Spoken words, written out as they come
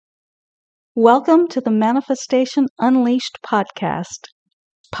Welcome to the Manifestation Unleashed podcast.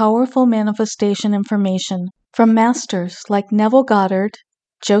 Powerful manifestation information from masters like Neville Goddard,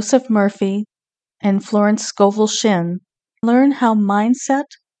 Joseph Murphy, and Florence Scovel Shinn. Learn how mindset,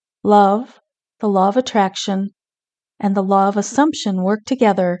 love, the law of attraction, and the law of assumption work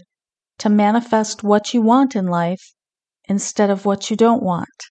together to manifest what you want in life instead of what you don't want.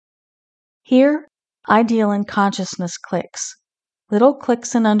 Here, I deal in consciousness clicks, little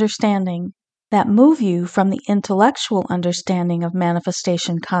clicks in understanding that move you from the intellectual understanding of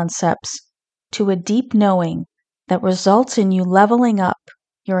manifestation concepts to a deep knowing that results in you leveling up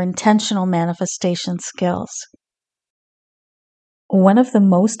your intentional manifestation skills. One of the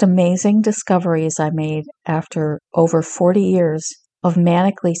most amazing discoveries I made after over 40 years of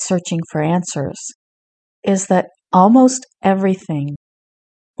manically searching for answers is that almost everything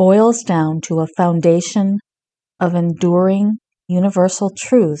boils down to a foundation of enduring universal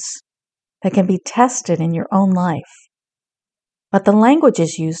truths that can be tested in your own life. But the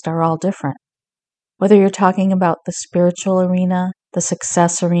languages used are all different. Whether you're talking about the spiritual arena, the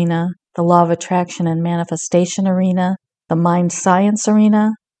success arena, the law of attraction and manifestation arena, the mind science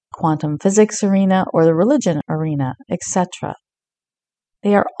arena, quantum physics arena, or the religion arena, etc.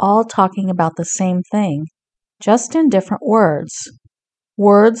 They are all talking about the same thing, just in different words.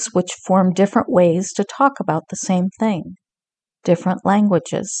 Words which form different ways to talk about the same thing, different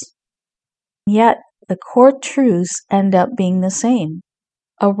languages. Yet, the core truths end up being the same.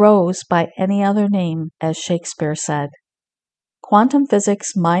 A rose by any other name, as Shakespeare said. Quantum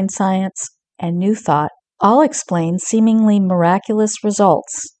physics, mind science, and New Thought all explain seemingly miraculous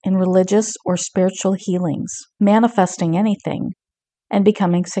results in religious or spiritual healings, manifesting anything, and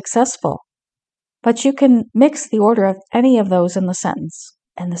becoming successful. But you can mix the order of any of those in the sentence,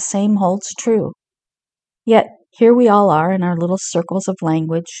 and the same holds true. Yet, here we all are in our little circles of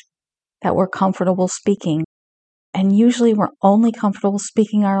language that we're comfortable speaking, and usually we're only comfortable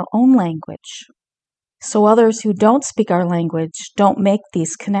speaking our own language. So others who don't speak our language don't make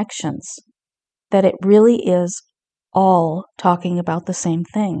these connections, that it really is all talking about the same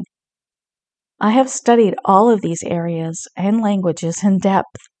thing. I have studied all of these areas and languages in depth,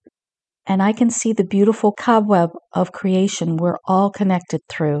 and I can see the beautiful cobweb of creation we're all connected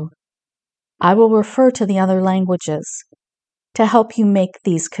through. I will refer to the other languages to help you make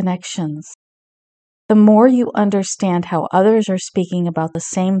these connections. The more you understand how others are speaking about the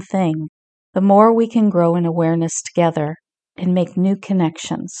same thing, the more we can grow in awareness together and make new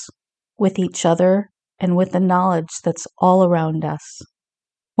connections with each other and with the knowledge that's all around us.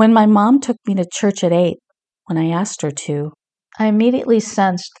 When my mom took me to church at 8, when I asked her to, I immediately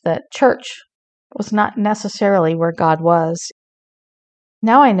sensed that church was not necessarily where God was.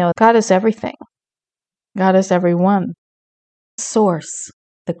 Now I know God is everything. God is everyone. Source,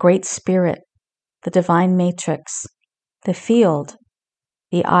 the Great Spirit, the Divine Matrix, the Field,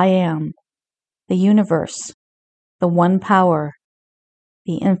 the I Am, the Universe, the One Power,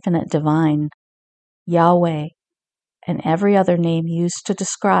 the Infinite Divine, Yahweh, and every other name used to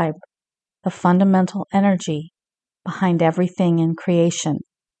describe the fundamental energy behind everything in creation.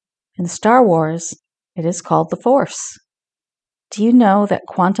 In Star Wars, it is called the Force. Do you know that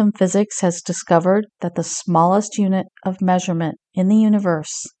quantum physics has discovered that the smallest unit of measurement in the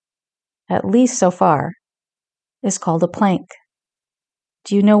universe, at least so far, is called a Planck?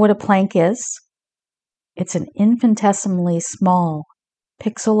 Do you know what a Planck is? It's an infinitesimally small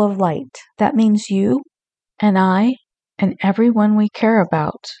pixel of light. That means you and I and everyone we care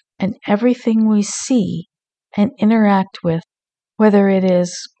about and everything we see and interact with, whether it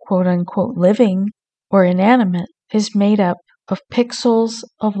is quote-unquote living or inanimate, is made up of pixels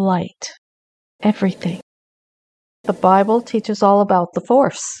of light. Everything. The Bible teaches all about the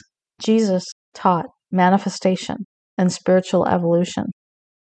Force. Jesus taught manifestation and spiritual evolution.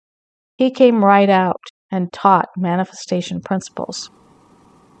 He came right out and taught manifestation principles.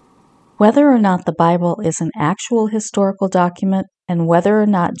 Whether or not the Bible is an actual historical document and whether or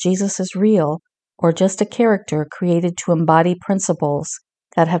not Jesus is real or just a character created to embody principles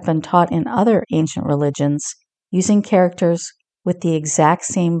that have been taught in other ancient religions using characters with the exact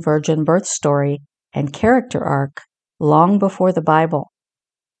same virgin birth story and character arc long before the Bible.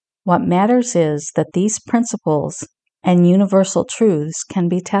 What matters is that these principles and universal truths can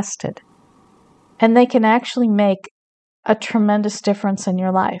be tested. And they can actually make a tremendous difference in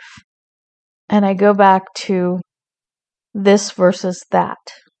your life. And I go back to this versus that,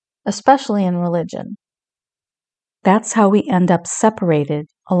 especially in religion. That's how we end up separated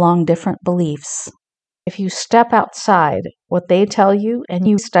along different beliefs. If you step outside what they tell you and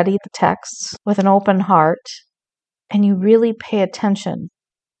you study the texts with an open heart and you really pay attention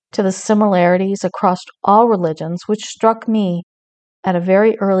to the similarities across all religions, which struck me at a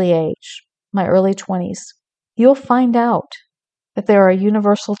very early age, my early 20s, you'll find out that there are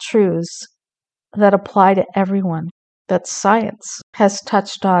universal truths that apply to everyone, that science has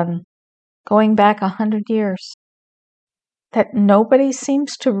touched on going back 100 years, that nobody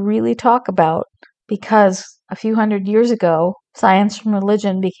seems to really talk about because a few hundred years ago, science and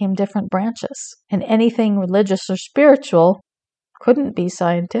religion became different branches, and anything religious or spiritual couldn't be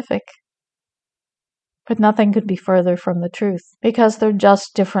scientific. But nothing could be further from the truth, because they're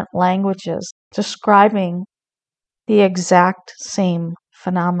just different languages describing the exact same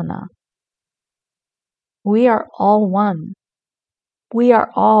phenomena. We are all one. We are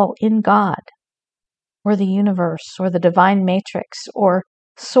all in God, or the universe, or the divine matrix, or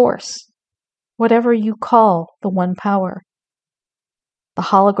source, whatever you call the one power. The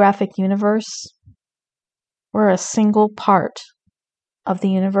holographic universe, where a single part of the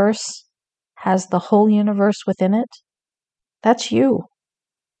universe has the whole universe within it. That's you.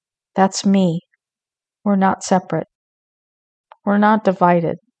 That's me. We're not separate. We're not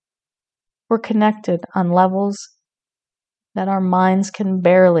divided. We're connected on levels that our minds can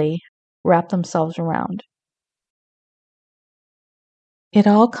barely wrap themselves around. It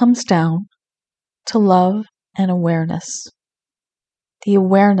all comes down to love and awareness. The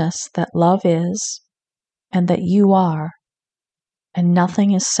awareness that love is and that you are, and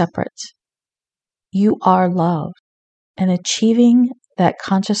nothing is separate. You are love, and achieving that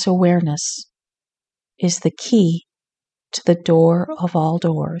conscious awareness is the key to the door of all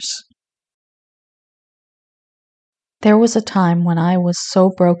doors. There was a time when I was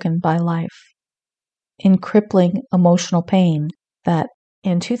so broken by life, in crippling emotional pain, that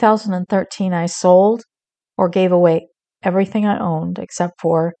in 2013 I sold or gave away everything I owned except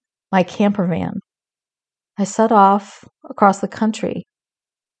for my camper van. I set off across the country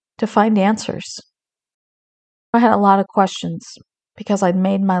to find answers. I had a lot of questions because I'd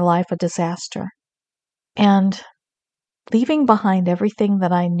made my life a disaster. And leaving behind everything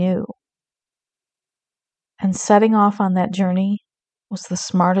that I knew and setting off on that journey was the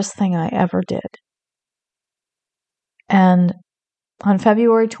smartest thing I ever did. And on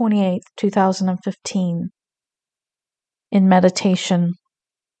February 28th, 2015, in meditation,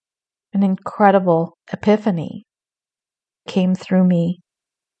 an incredible epiphany came through me.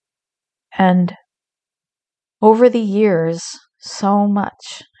 And over the years, so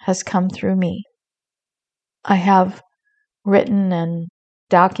much has come through me. I have written and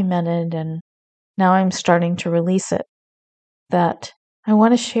documented, and now I'm starting to release it, that I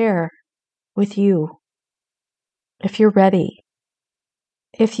want to share with you. If you're ready,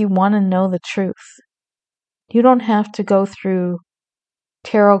 if you want to know the truth, you don't have to go through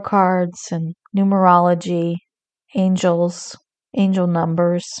tarot cards and numerology, angels, angel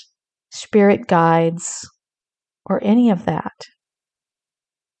numbers, spirit guides, or any of that.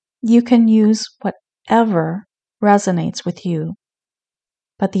 You can use whatever resonates with you,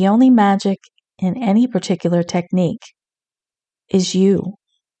 but the only magic in any particular technique is you.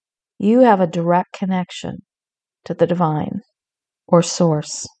 You have a direct connection to the divine or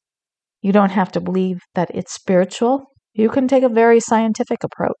source. You don't have to believe that it's spiritual. You can take a very scientific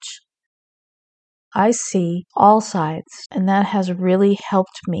approach. I see all sides, and that has really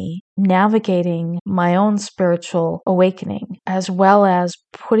helped me navigating my own spiritual awakening, as well as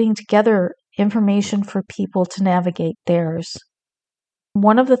putting together information for people to navigate theirs.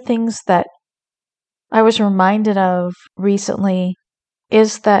 One of the things that I was reminded of recently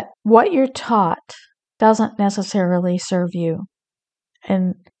is that what you're taught doesn't necessarily serve you,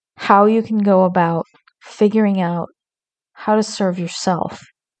 and how you can go about figuring out how to serve yourself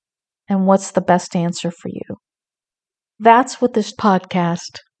and what's the best answer for you. That's what this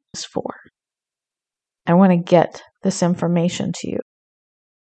podcast is for. I want to get this information to you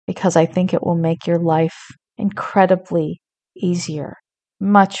because I think it will make your life incredibly easier,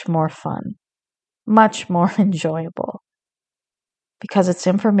 much more fun, much more enjoyable. Because it's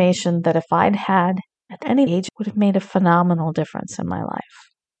information that if I'd had at any age would have made a phenomenal difference in my life.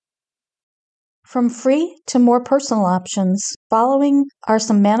 From free to more personal options, following are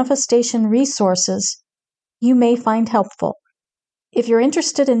some manifestation resources you may find helpful. If you're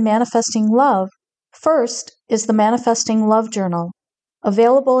interested in manifesting love, first is the Manifesting Love Journal,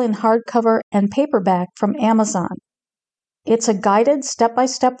 available in hardcover and paperback from Amazon. It's a guided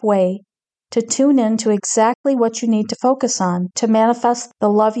step-by-step way to tune in to exactly what you need to focus on to manifest the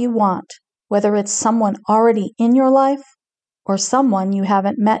love you want, whether it's someone already in your life or someone you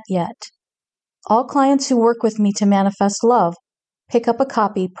haven't met yet. All clients who work with me to manifest love pick up a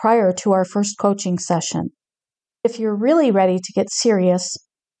copy prior to our first coaching session. If you're really ready to get serious,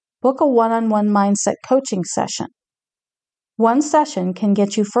 book a one-on-one mindset coaching session. One session can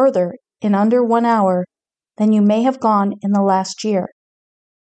get you further in under 1 hour than you may have gone in the last year.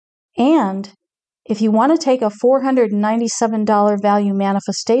 And if you want to take a $497 value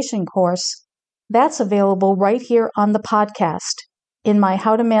manifestation course, that's available right here on the podcast in my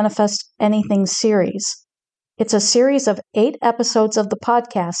How to Manifest Anything series. It's a series of 8 episodes of the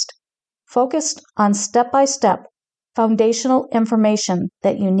podcast focused on step-by-step foundational information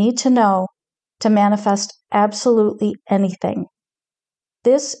that you need to know to manifest absolutely anything.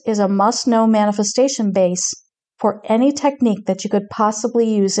 This is a must-know manifestation base for any technique that you could possibly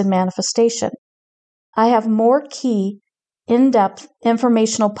use in manifestation. I have more key, in-depth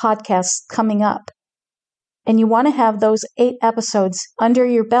informational podcasts coming up, and you want to have those 8 episodes under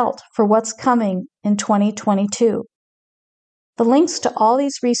your belt for what's coming in 2022. The links to all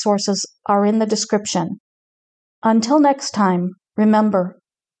these resources are in the description. Until next time, remember,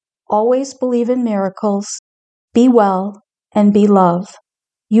 always believe in miracles, be well, and be love.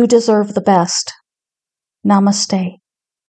 You deserve the best. Namaste.